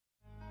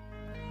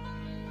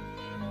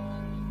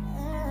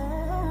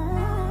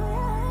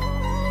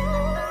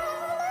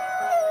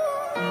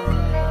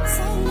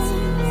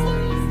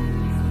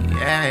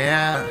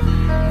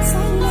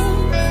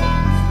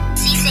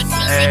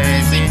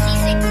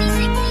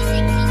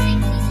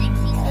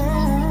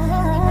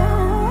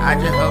I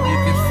just hope you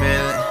can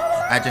feel it.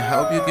 I just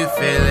hope you can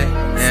feel it.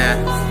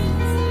 Yeah.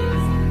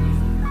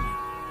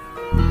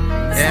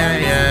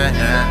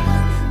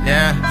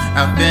 Yeah,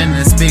 I'm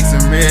finna speak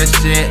some real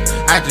shit.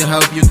 I just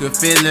hope you can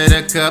feel it.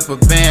 A couple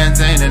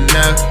bands ain't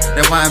enough.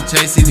 That's why I'm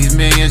chasing these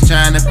millions,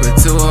 trying to put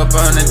 2 up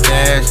on the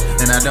dash.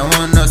 And I don't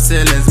want no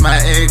ceilings.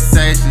 My ex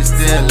say she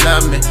still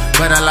love me,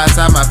 but I lost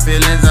all my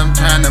feelings. I'm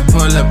trying to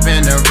pull up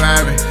in a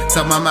Rari.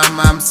 Told my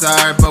mama I'm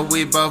sorry, but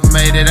we both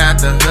made it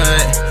out the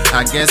hood.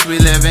 I guess we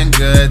living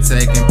good,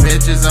 taking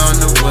pictures on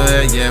the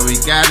wood. Yeah, we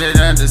got it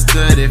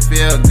understood. It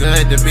feel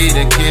good to be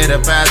the kid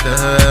up out the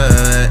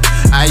hood.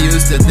 I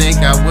used to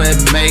think I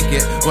wouldn't make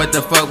it. What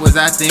the fuck was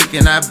I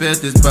thinking? I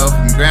built this boat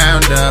from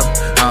ground up.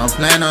 I don't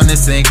plan on it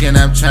sinking.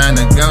 I'm trying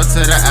to go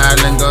to the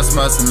island, go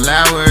smoke some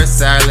loud where it's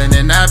silent,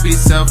 and I be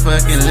so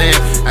fucking lit.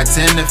 I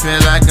tend to feel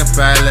like a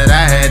pilot.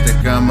 I had to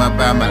come up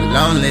out my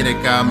lonely. They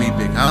call me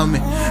big homie.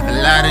 A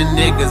lot of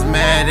niggas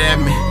mad at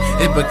me.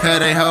 It because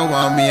they hoe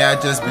on me. I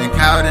just been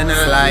caught in the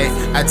light.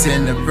 I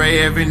tend to pray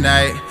every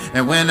night,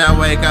 and when I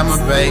wake I'ma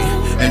bake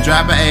and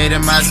drop an 8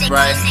 in my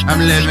Sprite. I'm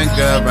living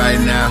good right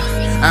now.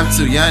 I'm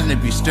too young to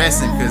be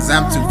stressing, cause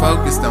I'm too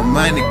focused on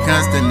money,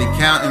 constantly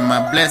counting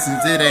my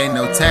blessings. It ain't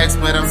no tax,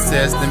 but I'm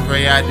testing.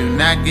 Pray I do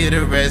not get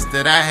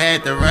arrested. I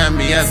had to run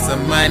me up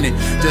some money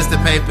just to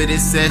pay for this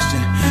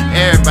session.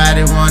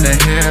 Everybody wanna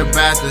hear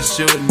about the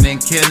shooting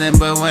and killing,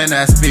 but when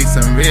I speak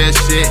some real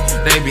shit,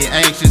 they be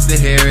anxious to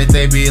hear it.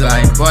 They be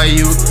like, boy,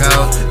 you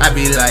cold. I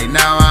be like,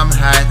 now I'm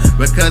hot,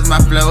 because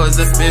my flow is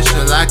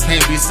official. I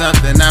can't be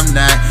something I'm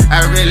not.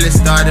 I really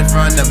started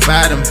from the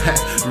bottom,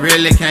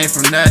 really came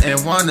from nothing.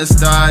 Wanna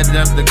start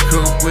up the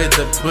coupe with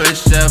the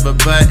push of a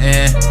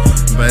button,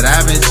 but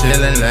I've been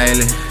chillin'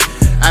 lately.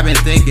 I've been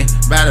thinking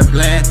about a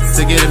plan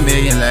to get $1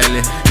 million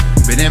lately.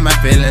 Been in my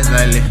feelings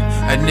lately.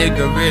 A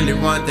nigga really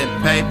want that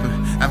paper.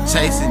 I'm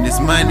chasing this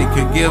money,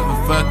 could give a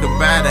fuck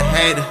about a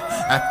hater.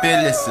 I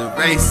feel it's a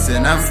race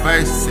and I'm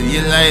first, see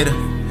you later.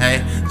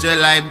 Hey, just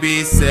like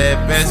B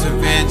said, best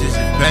revenge is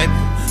your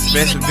paper.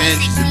 Best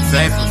revenge is your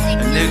paper.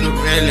 A nigga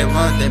really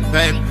want that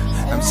paper.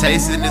 I'm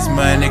chasing this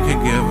money,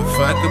 could give a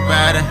fuck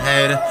about a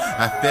hater.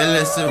 I feel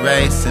it's a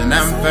race and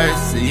I'm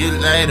first, see you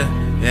later.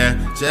 Yeah,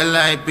 just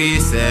like B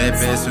said,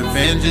 best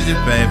revenge is your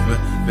paper.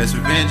 Best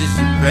revenge is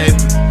your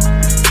paper.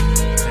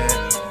 Yeah.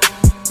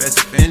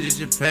 Best revenge is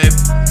your paper.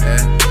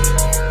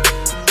 Yeah.